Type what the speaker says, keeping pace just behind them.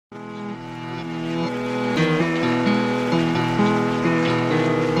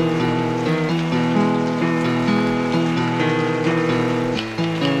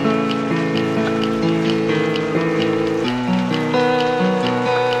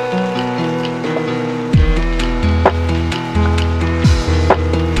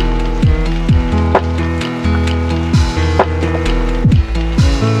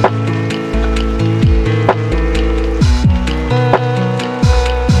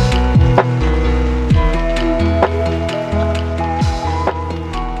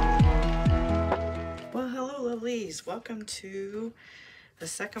welcome to the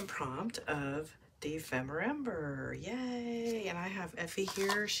second prompt of Dephemerember. Yay! And I have Ephie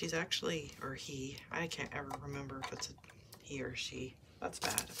here. She's actually, or he, I can't ever remember if it's a he or she. That's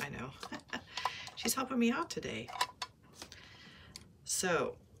bad, I know. She's helping me out today.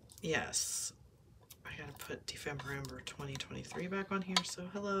 So, yes, I gotta put Dephemerember 2023 back on here. So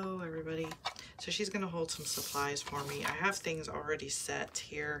hello everybody. So she's gonna hold some supplies for me. I have things already set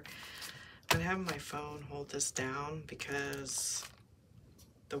here. I'm gonna have my phone hold this down because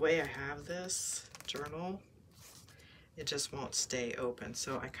the way I have this journal, it just won't stay open.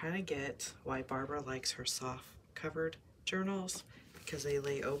 So I kind of get why Barbara likes her soft covered journals, because they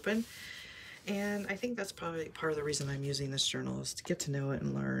lay open. And I think that's probably part of the reason I'm using this journal, is to get to know it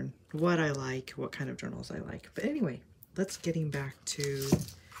and learn what I like, what kind of journals I like. But anyway, let's get the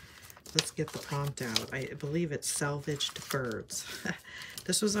prompt out. I believe it's Salvaged Birds.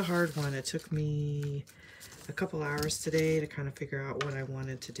 This was a hard one. It took me a couple hours today to kind of figure out what I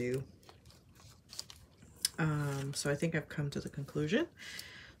wanted to do. So I think I've come to the conclusion.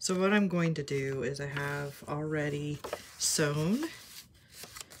 So what I'm going to do is I have already sewn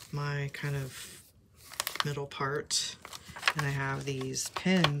my kind of middle part, and I have these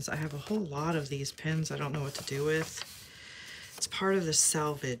pins. I have a whole lot of these pins I don't know what to do with. It's part of the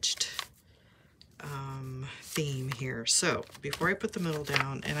salvaged theme here. So before I put the middle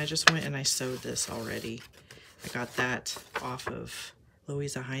down, and I just went and I sewed this already. I got that off of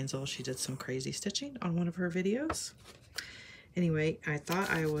Louisa Heinzel. She did some crazy stitching on one of her videos. Anyway, I thought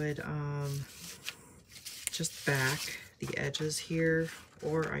I would just back the edges here,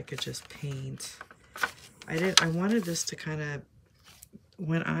 or I could just paint. I wanted this to kind of,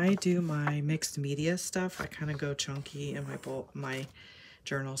 when I do my mixed media stuff, I kind of go chunky, and my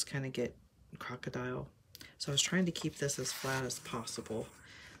journals kind of get crocodile. So I was trying to keep this as flat as possible.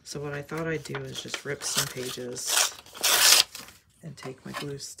 So what I thought I'd do is just rip some pages and take my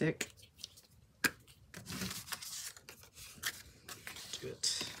glue stick. Do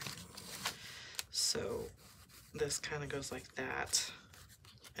it. So this kind of goes like that.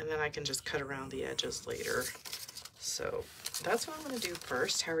 And then I can just cut around the edges later. So that's what I'm going to do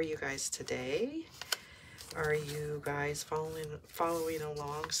first. How are you guys today? Are you guys following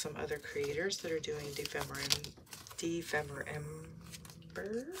along some other creators that are doing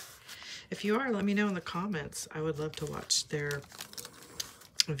Dephemerember? If you are, let me know in the comments. I would love to watch their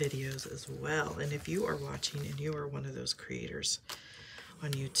videos as well. And if you are watching and you are one of those creators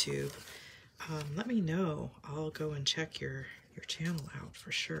on YouTube, let me know. I'll go and check your channel out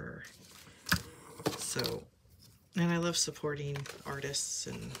for sure. So, and I love supporting artists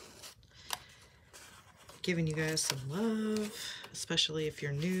and giving you guys some love, especially if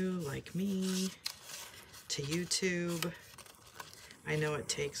you're new like me to YouTube. I know it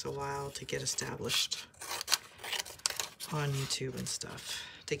takes a while to get established on YouTube and stuff,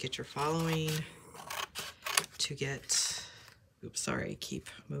 to get your following, to get, oops, sorry, I keep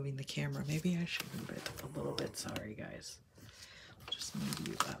moving the camera. Maybe I should move it a little bit. Sorry, guys. I'll just move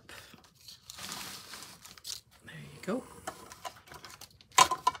you up. There you go.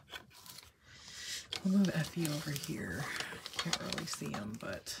 I'll move Ephie over here. Can't really see him,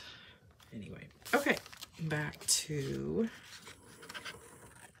 but anyway. Okay, back to,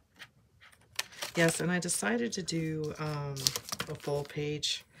 yes, and I decided to do a full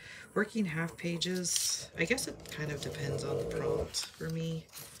page. Working half pages, I guess it kind of depends on the prompt for me.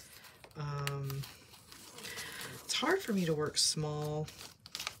 It's hard for me to work small.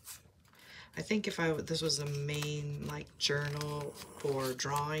 I think if this was a main like journal for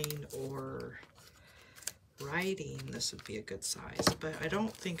drawing or writing, this would be a good size, but I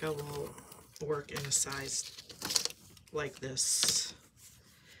don't think I will work in a size like this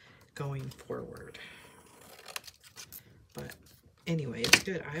going forward. But anyway, it's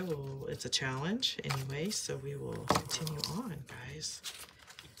good. It's a challenge anyway, so we will continue on, guys.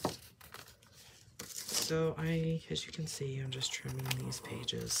 So as you can see, I'm just trimming these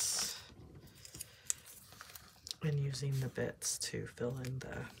pages and using the bits to fill in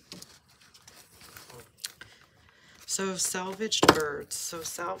the, so salvaged birds. So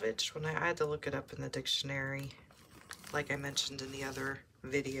salvaged, when I had to look it up in the dictionary, like I mentioned in the other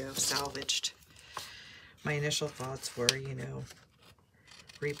video, salvaged, my initial thoughts were, you know,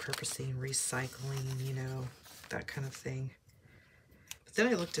 repurposing, recycling, you know, that kind of thing. But then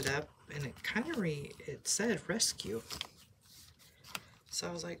I looked it up, and it kind of it said rescue. So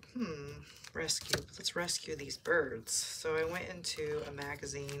I was like, rescue, let's rescue these birds. So I went into a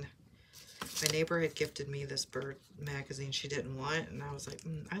magazine. My neighbor had gifted me this bird magazine she didn't want, and I was like,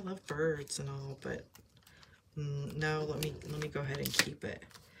 I love birds and all, but no, let me go ahead and keep it.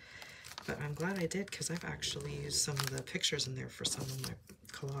 But I'm glad I did, because I've actually used some of the pictures in there for some of my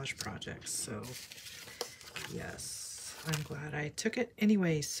collage projects. So yes, I'm glad I took it.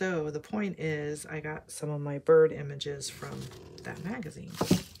 Anyway, so the point is I got some of my bird images from that magazine.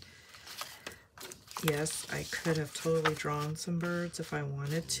 Yes, I could have totally drawn some birds if I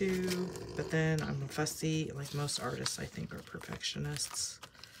wanted to, but then I'm a fussy, like most artists I think are perfectionists.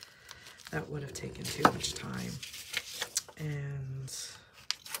 That would have taken too much time. And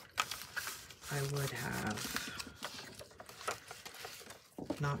I would have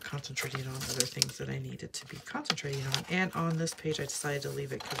not concentrated on other things that I needed to be concentrating on. And on this page, I decided to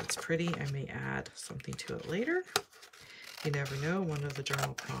leave it because it's pretty. I may add something to it later. You never know, one of the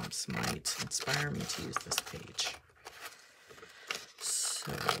journal prompts might inspire me to use this page.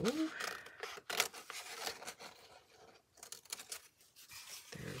 So,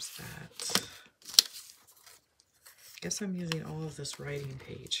 there's that. I guess I'm using all of this writing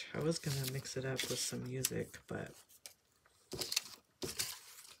page. I was going to mix it up with some music, but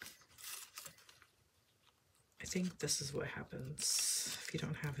I think this is what happens if you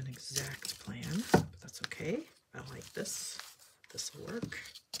don't have an exact plan, but that's okay. I like this. This will work.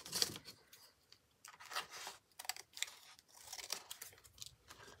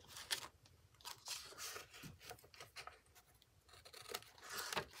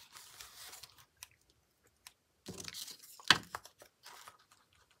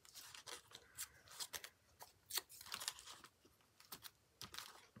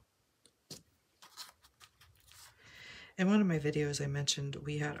 In one of my videos I mentioned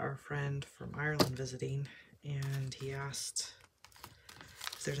we had our friend from Ireland visiting, and he asked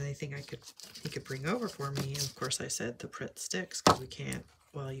if there's anything he could bring over for me, and of course I said the Pritt sticks, because we can't,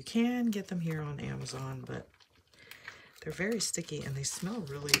 well, you can get them here on Amazon, but they're very sticky and they smell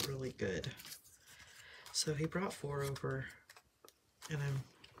really, really good. So he brought 4 over, and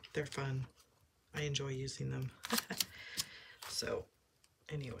they're fun. I enjoy using them. So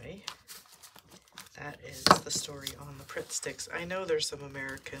anyway, that is the story on the Pritt sticks. I know there's some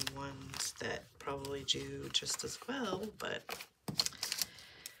American ones that probably do just as well, but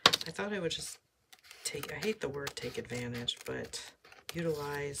I thought I would just I hate the word take advantage, but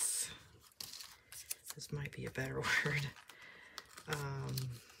utilize, this might be a better word.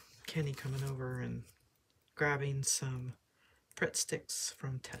 Kenny coming over and grabbing some Pritt sticks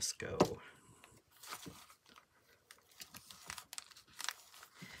from Tesco.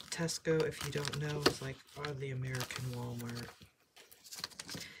 Tesco, if you don't know, is like the American Walmart,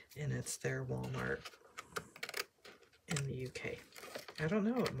 and it's their Walmart in the UK. I don't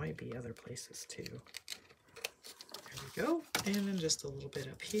know, it might be other places too. There we go. And then just a little bit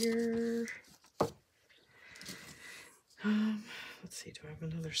up here. Let's see, do I have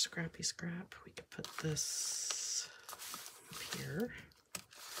another scrappy scrap? We could put this up here.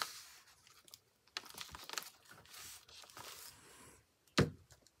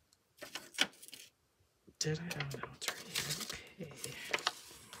 Did I? Oh no, it's right here. Okay.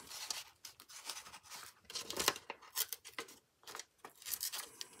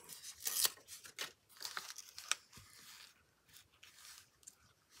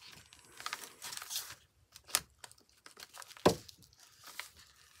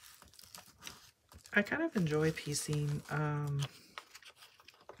 I kind of enjoy piecing kind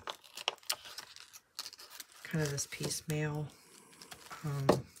of this piecemeal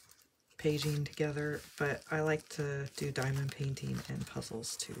paging together, but I like to do diamond painting and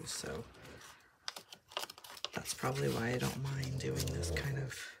puzzles too, so that's probably why I don't mind doing this kind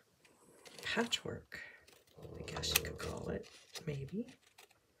of patchwork, I guess you could call it, maybe.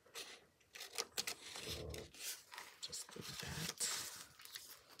 Just leave that.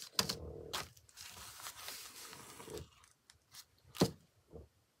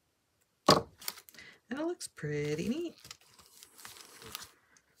 And it looks pretty neat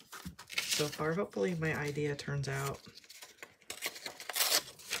so far. Hopefully my idea turns out.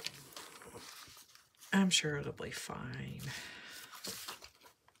 I'm sure it'll be fine.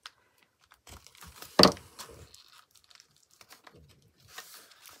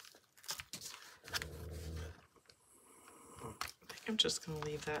 I'm just going to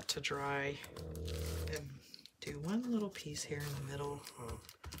leave that to dry and do one little piece here in the middle.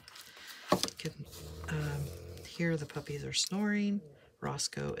 You can hear the puppies are snoring.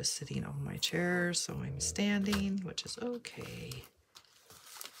 Roscoe is sitting on my chair, so I'm standing, which is okay.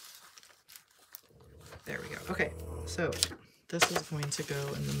 There we go. Okay, so this is going to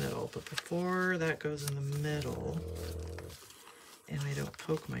go in the middle, but before that goes in the middle, and I don't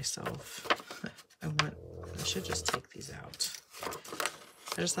poke myself, I should just take these out.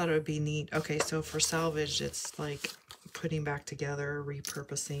 I just thought it would be neat. Okay, so for salvaged, it's like putting back together,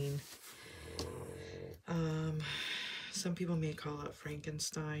 repurposing, Some people may call it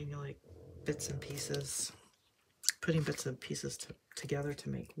Frankenstein, you know, like bits and pieces, putting bits and pieces together to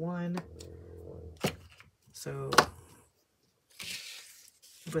make one. So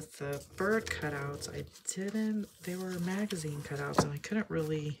with the bird cutouts, they were magazine cutouts, and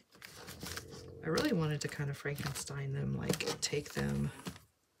I really wanted to kind of Frankenstein them, like take them.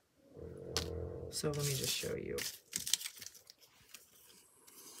 So let me just show you.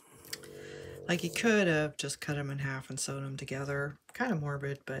 Like, you could have just cut them in half and sewed them together. Kind of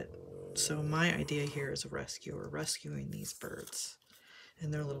morbid, but so my idea here is a rescuer, rescuing these birds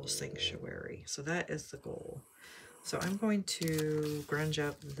in their little sanctuary. So that is the goal. So I'm going to grunge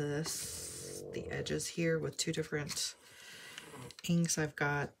up the edges here with two different inks. I've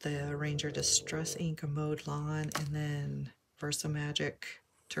got the Ranger Distress ink, Mode Lawn, and then Versa Magic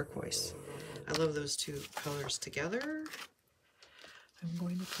Turquoise. I love those two colors together. I'm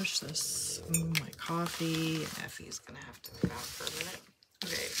going to push this. My coffee, and Ephie's going to have to move out for a minute.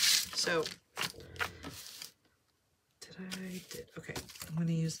 Okay, so okay, I'm going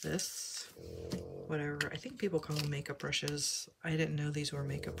to use this, whatever. I think people call them makeup brushes. I didn't know these were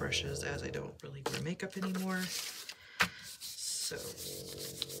makeup brushes, as I don't really wear makeup anymore. So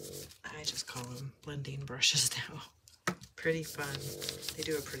I just call them blending brushes now. Pretty fun. They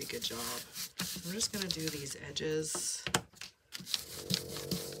do a pretty good job. I'm just going to do these edges.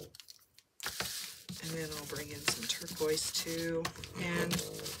 And then I'll bring in some turquoise too. And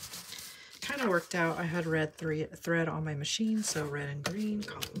kind of worked out. I had red thread on my machine, so red and green,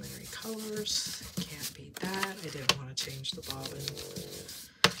 complementary colors. Can't beat that. I didn't want to change the bobbin.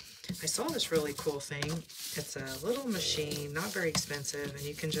 I saw this really cool thing. It's a little machine, not very expensive, and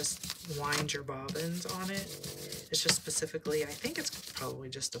you can just wind your bobbins on it. It's just specifically, I think it's probably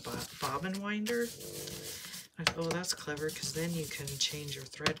just a bobbin winder. I thought, oh, that's clever, because then you can change your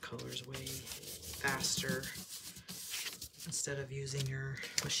thread colors way faster instead of using your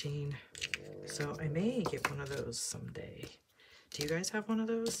machine. So I may get one of those someday. Do you guys have one of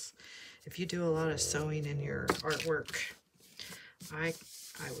those? If you do a lot of sewing in your artwork, I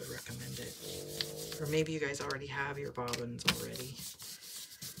would recommend it. Or maybe you guys already have your bobbins already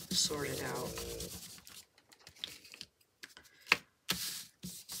sorted out.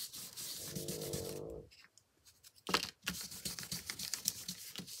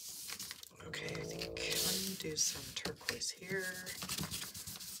 Okay, I think let me do some turquoise here.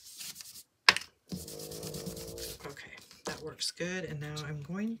 Okay, that works good. And now I'm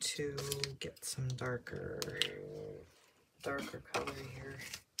going to get some darker color here.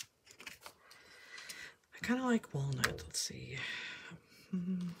 I kind of like walnut. Let's see.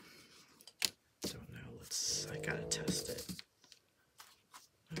 Don't know. I gotta test it.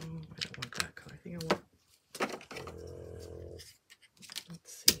 No, I don't want that color. I think I want.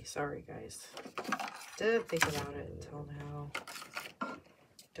 Let's see. Sorry, guys. Didn't think about it until now.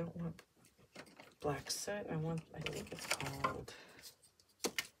 Don't want black soot. I think it's called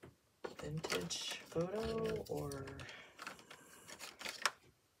Vintage Photo, or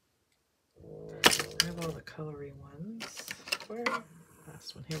I have all the colory ones. Where?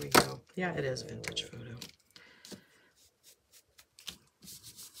 Last one. Here we go. Yeah, it is Vintage Photo.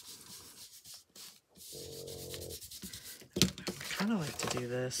 I kind of like to do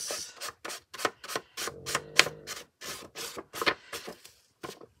this.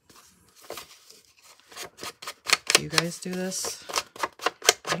 Do you guys do this?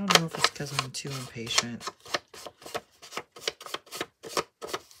 I don't know if it's because I'm too impatient.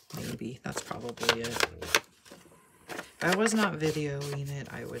 Maybe. That's probably it. If I was not videoing it,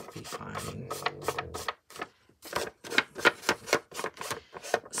 I would be fine.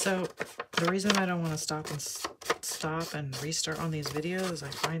 So, the reason I don't want to stop and restart on these videos, I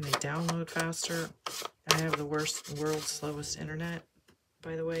find they download faster. I have the world's slowest internet,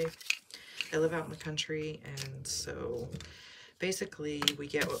 by the way. I live out in the country, and so basically we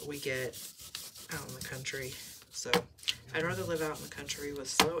get what we get out in the country. So I'd rather live out in the country with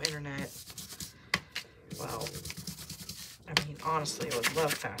slow internet. Well, I mean, honestly, I would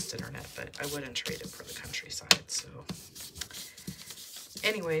love fast internet, but I wouldn't trade it for the countryside. So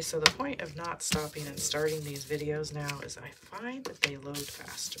anyway, so the point of not stopping and starting these videos now is I find that they load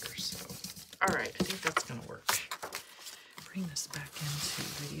faster. So, all right, I think that's gonna work. Bring this back into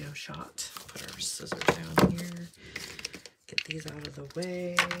video shot. Put our scissors down here. Get these out of the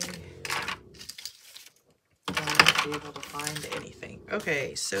way. Be able to find anything.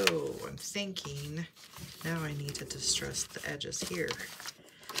 Okay, so I'm thinking now I need to distress the edges here.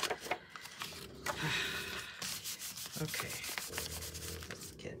 Okay,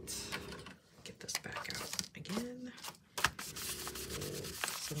 let's get this back out again.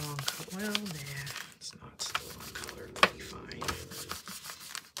 It's a long cut. Well, nah, it's not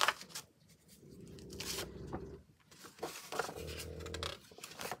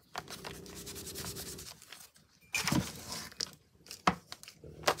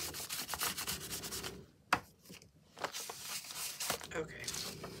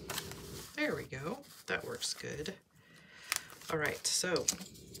works good. All right, so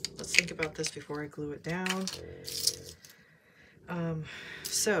let's think about this before I glue it down.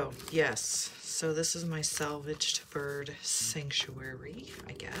 So yes, so this is my Salvaged Bird Sanctuary,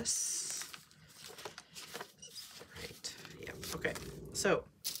 I guess. Right, yep, okay. So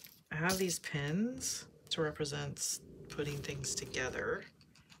I have these pins to represent putting things together,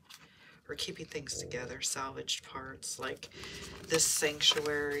 or keeping things together, salvaged parts. Like this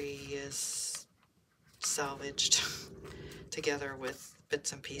sanctuary is salvaged together with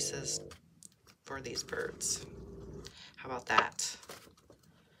bits and pieces for these birds. How about that?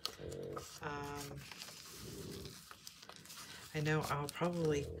 I know I'll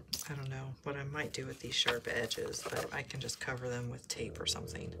probably, I don't know what I might do with these sharp edges, but I can just cover them with tape or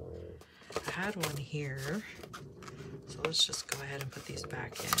something. I had one here, so let's just go ahead and put these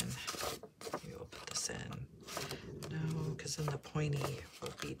back in. Maybe we'll put this in. No, because then the pointy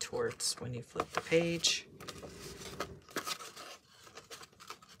will be towards when you flip the page.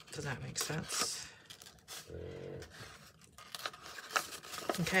 Does that make sense?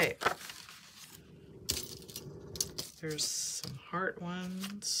 Okay. There's some heart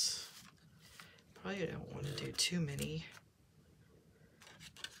ones. Probably don't want to do too many.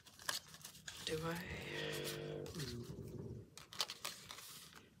 Do I?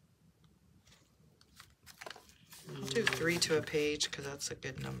 I'll do 3 to a page because that's a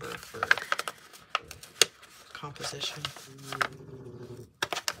good number for composition. So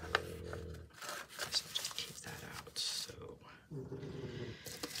I'll just keep that out. So,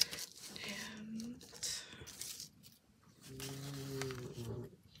 and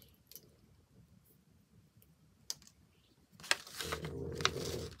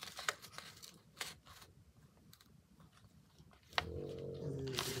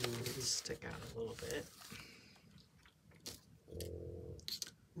stick out a little bit.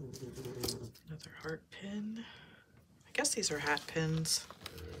 Another heart pin. I guess these are hat pins.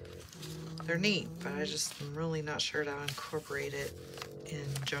 They're neat, but I just am really not sure how to incorporate it in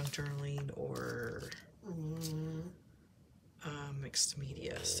junk journaling or mixed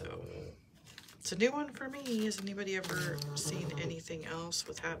media. So it's a new one for me. Has anybody ever seen anything else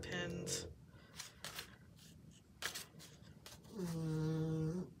with hat pins?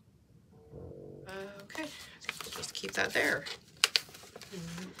 Okay, I think we'll just keep that there.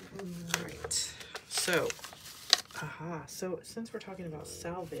 All right, so, so since we're talking about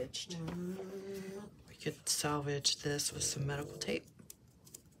salvaged, we could salvage this with some medical tape,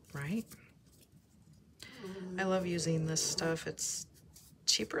 right? I love using this stuff. It's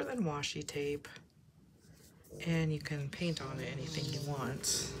cheaper than washi tape, and you can paint on it anything you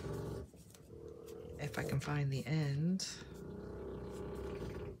want. If I can find the end.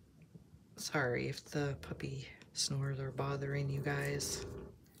 Sorry if the puppy snores are bothering you guys.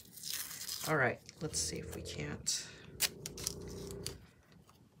 All right, let's see if we can't.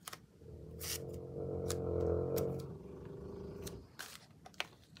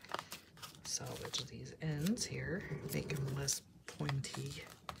 Salvage these ends here, make them less pointy,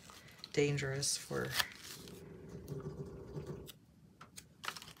 dangerous for.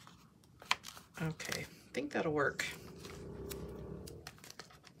 Okay, I think that'll work.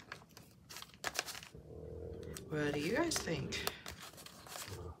 What do you guys think?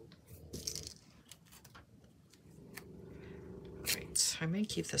 Right, I may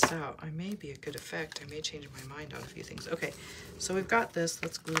keep this out. I may be a good effect. I may change my mind on a few things. Okay, so we've got this.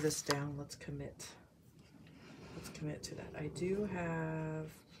 Let's glue this down. Let's commit. Let's commit to that. I do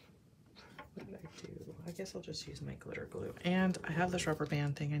have, what did I do? I guess I'll just use my glitter glue. And I have this rubber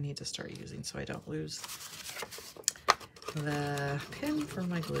band thing I need to start using so I don't lose the pin for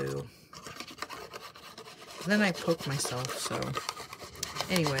my glue. Then I poke myself, so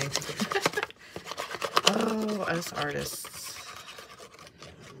anyway. Oh, us artists,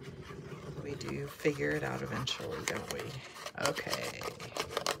 we do figure it out eventually, don't we? Okay.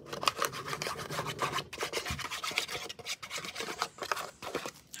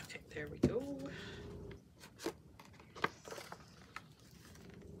 Okay, there we go.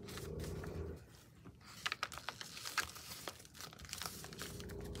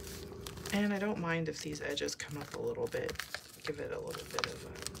 And I don't mind if these edges come up a little bit. Give it a little bit of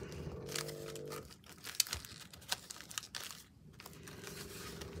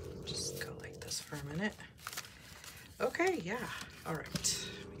just go like this for a minute. Okay, yeah. All right.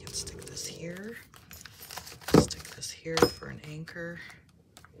 We can stick this here. Stick this here for an anchor.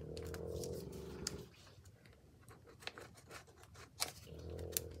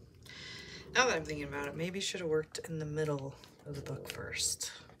 Now that I'm thinking about it, maybe should have worked in the middle of the book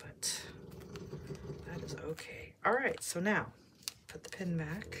first, but that is okay. All right, so now put the pin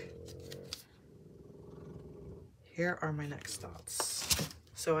back. here are my next thoughts.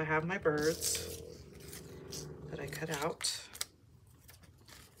 So I have my birds that I cut out.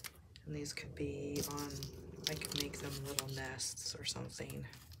 And these could be on, I could make them little nests or something.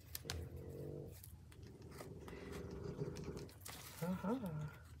 Aha,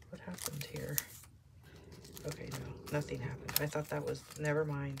 what happened here? Okay, no, nothing happened. I thought that was, never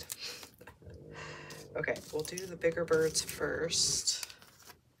mind. Okay, we'll do the bigger birds first,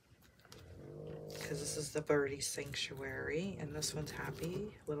 because this is the birdie sanctuary, and this one's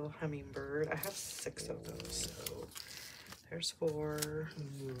happy, little hummingbird. I have 6 of them, so there's 4,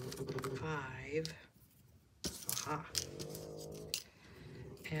 5, aha,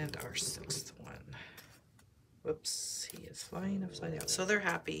 and our 6th one. Whoops, he is flying upside down. So they're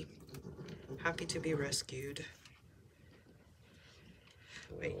happy to be rescued.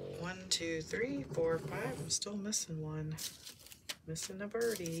 Wait, 1, 2, 3, 4, 5. I'm still missing one. Missing a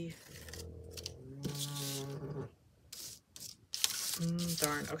birdie.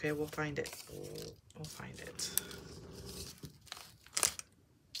 Darn. Okay, we'll find it. We'll find it.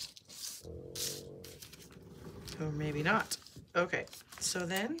 Or maybe not. Okay, so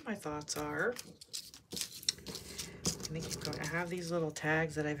then my thoughts are, I'm gonna keep going. I have these little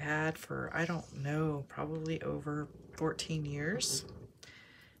tags that I've had for, I don't know, probably over 14 years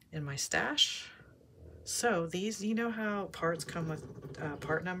in my stash. So these, you know how parts come with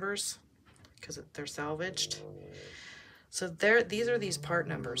part numbers because they're salvaged? So these are these part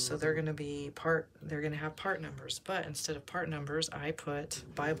numbers. So they're gonna have part numbers, but instead of part numbers, I put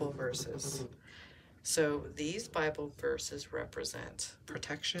Bible verses. So these Bible verses represent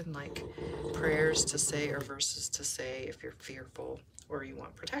protection, like prayers to say or verses to say if you're fearful or you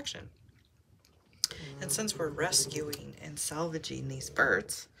want protection. And since we're rescuing and salvaging these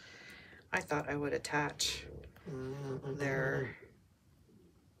birds, I thought I would attach their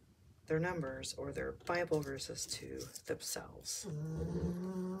numbers or their Bible verses to themselves.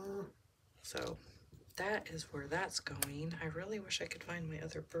 So that is where that's going. I really wish I could find my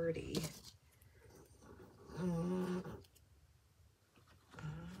other birdie.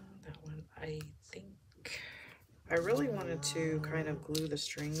 That one, I think I really wanted to kind of glue the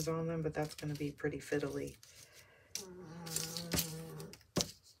strings on them, but that's going to be pretty fiddly.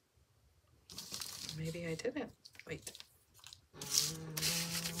 Maybe I didn't. Wait.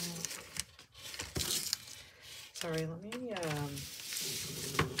 Sorry, let me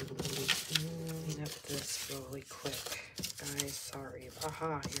clean up this really quick. Guys, sorry.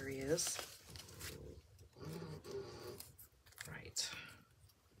 Aha, here he is. Right.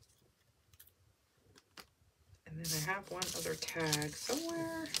 And then I have one other tag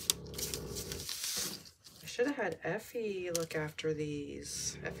somewhere. I should have had Ephie look after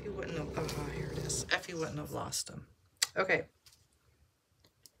these. Ephie wouldn't have, aha, here it is. Ephie wouldn't have lost them. Okay.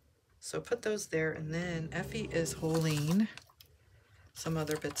 So put those there, and then Ephie is holding some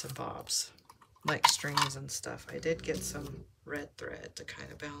other bits and bobs, like strings and stuff. I did get some red thread to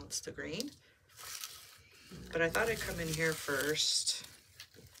kind of balance the green, but I thought I'd come in here first.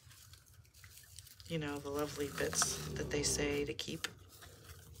 You know, the lovely bits that they say to keep,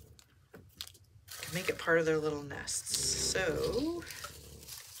 to make it part of their little nests. So there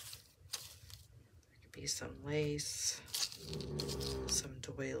could be some lace, some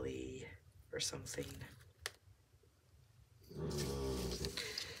doily or something.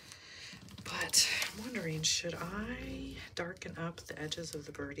 But I'm wondering, should I darken up the edges of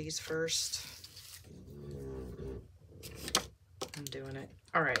the birdies first? I'm doing it.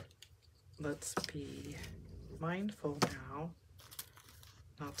 All right, let's be mindful now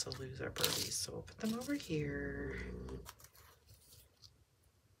not to lose our birdies. So we'll put them over here.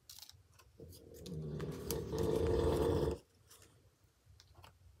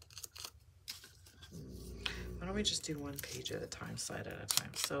 Why don't we just do one page at a time, side at a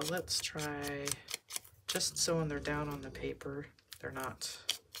time? So let's try, just so when they're down on the paper, they're not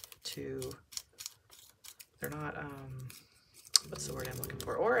what's the word I'm looking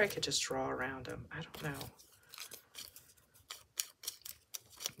for? Or I could just draw around them. I don't know.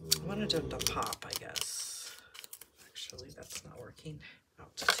 I wanted them to pop, I guess. Actually, that's not working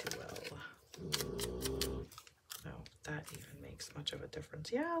out too well. No, that even makes much of a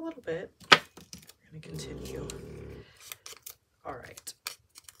difference. Yeah, a little bit. I'm going to continue. All right.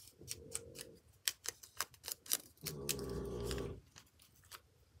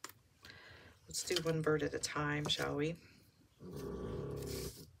 Let's do one bird at a time, shall we?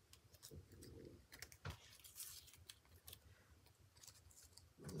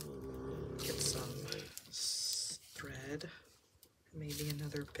 Get some thread, maybe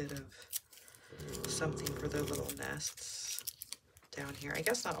another bit of something for their little nests. down here. I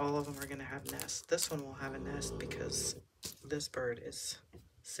guess not all of them are going to have nests. This one will have a nest because this bird is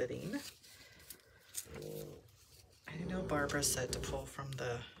sitting. I know Barbara said to pull from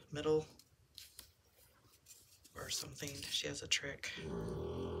the middle or something. She has a trick.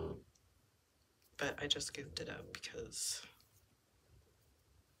 But I just goofed it up because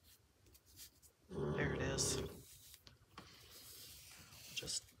there it is.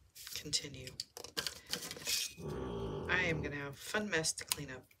 Just continue. I am going to have a fun mess to clean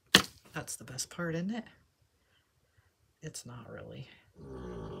up. That's the best part, isn't it? It's not really.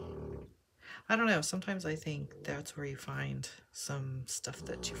 I don't know. Sometimes I think that's where you find some stuff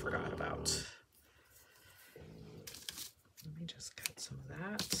that you forgot about. Let me just cut some of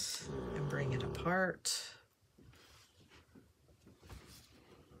that and bring it apart.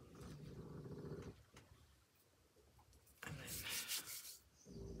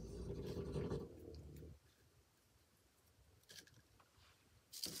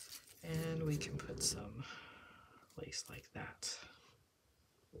 And we can put some lace like that.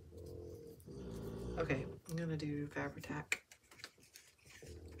 Okay, I'm gonna do Fabri-Tac.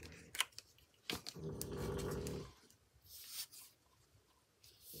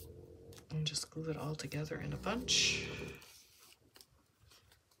 And just glue it all together in a bunch.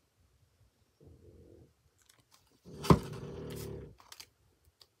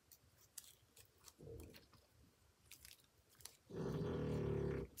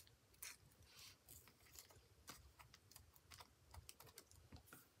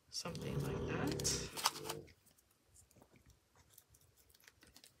 Something like that.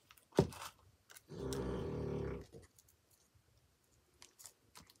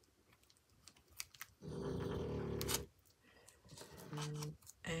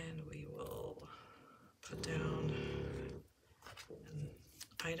 And we will put down an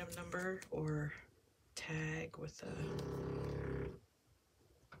item number or tag with a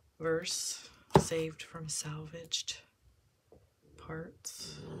verse saved from salvaged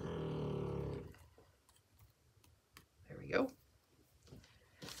parts. There we go.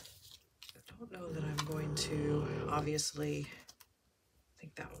 I don't know that I'm going to, obviously, I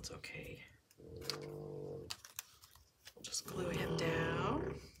think that one's okay. We'll just glue him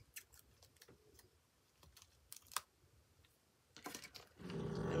down.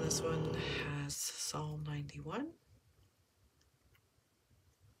 And this one has Psalm 91.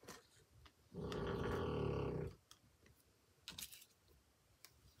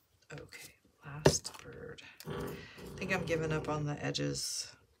 Okay, last bird. I think I'm giving up on the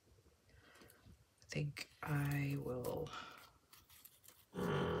edges. I think I will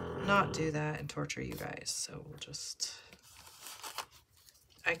not do that and torture you guys. So we'll just,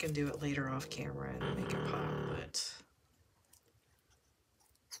 I can do it later off camera and make it pop, but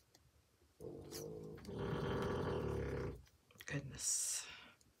goodness.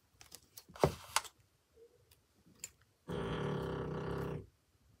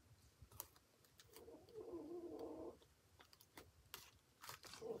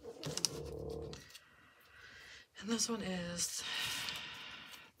 And this one is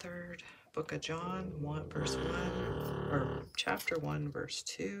 3rd book of John, verse 1, or chapter 1, verse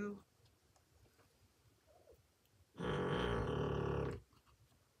 2.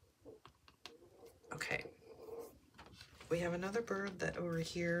 Okay. We have another bird that over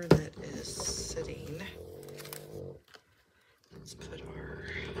here that is sitting. Let's put our,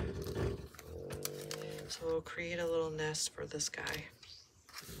 so we'll create a little nest for this guy.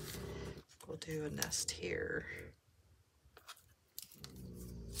 We'll do a nest here.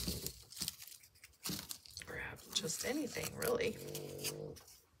 Or have just anything, really.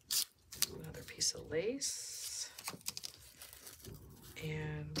 Another piece of lace.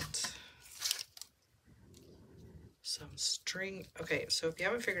 And some string. Okay, so if you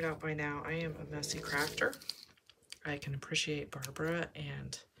haven't figured out by now, I am a messy crafter. I can appreciate Barbara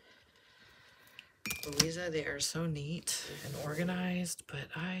and Louisa. They are so neat and organized, but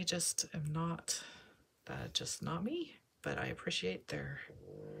I just am not, that's just not me. But I appreciate their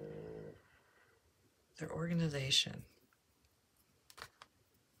organization.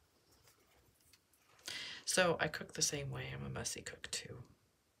 So I cook the same way. I'm a messy cook too.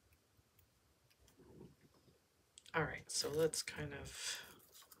 All right, so let's kind of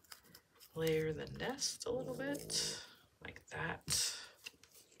layer the nest a little bit like that. Just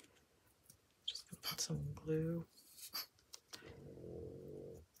gonna put some glue.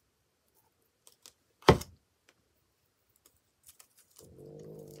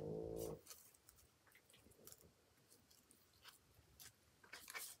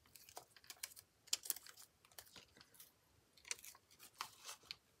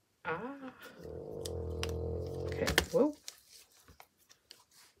 Okay, whoa.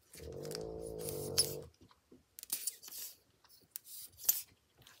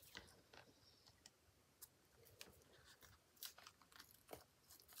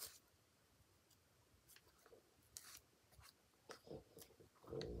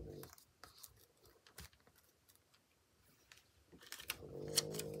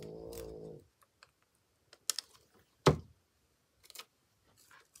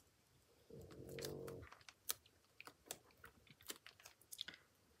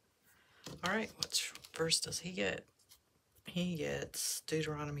 right, which verse does he get? He gets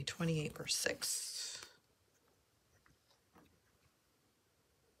Deuteronomy 28, verse 6.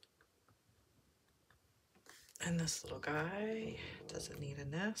 And this little guy doesn't need a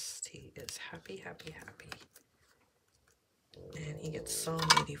nest. He is happy, happy, happy. And he gets Psalm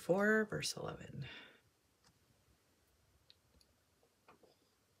 84, verse 11.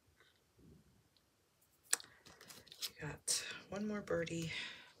 We got one more birdie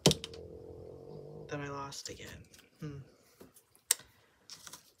that I lost again.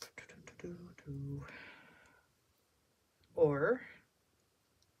 Or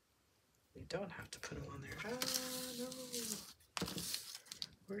we don't have to put him on there. Ah, no.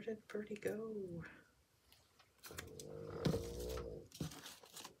 Where did birdie go?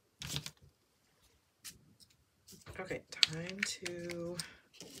 Okay, time to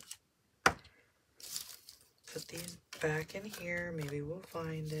put these back in here. Maybe we'll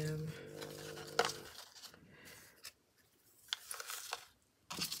find him.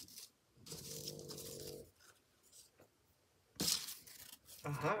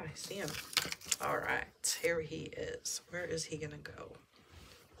 Aha, I see him. All right, here he is. Where is he gonna go?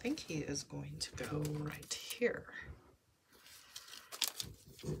 I think he is going to go right here.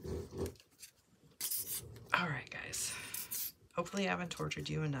 All right, guys. Hopefully I haven't tortured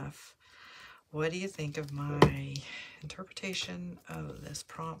you enough. What do you think of my interpretation of this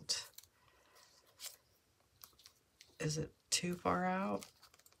prompt? Is it too far out?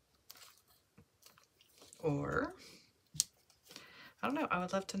 Or, I don't know, I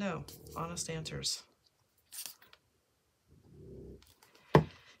would love to know. Honest answers.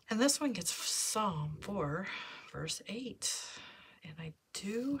 And this one gets Psalm 4, verse 8. And I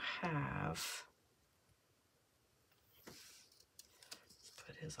do have, let's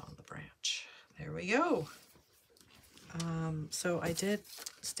put his on the branch. There we go. So I did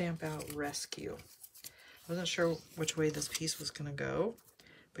stamp out rescue. I wasn't sure which way this piece was going to go.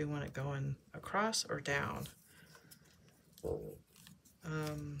 We want it going across or down.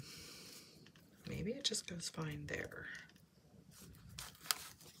 Maybe it just goes fine there.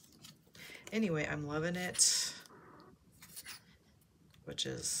 Anyway, I'm loving it, which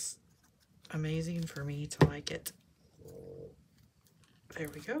is amazing for me to like it. There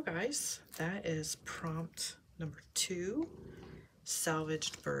we go, guys. That is prompt number 2,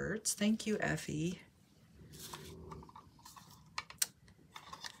 Salvaged Birds. Thank you, Ephie.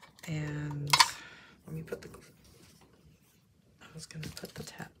 And let me put I was gonna put the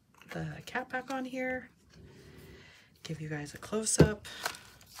cap back on here. Give you guys a close-up.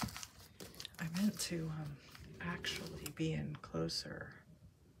 I meant to actually be in closer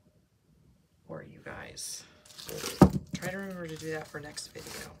for you guys. Try to remember to do that for next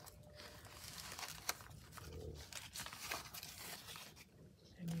video.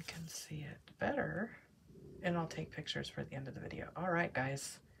 And you can see it better. And I'll take pictures for the end of the video. All right,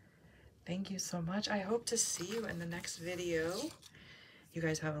 guys. Thank you so much. I hope to see you in the next video. You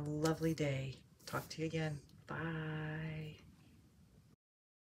guys have a lovely day. Talk to you again. Bye.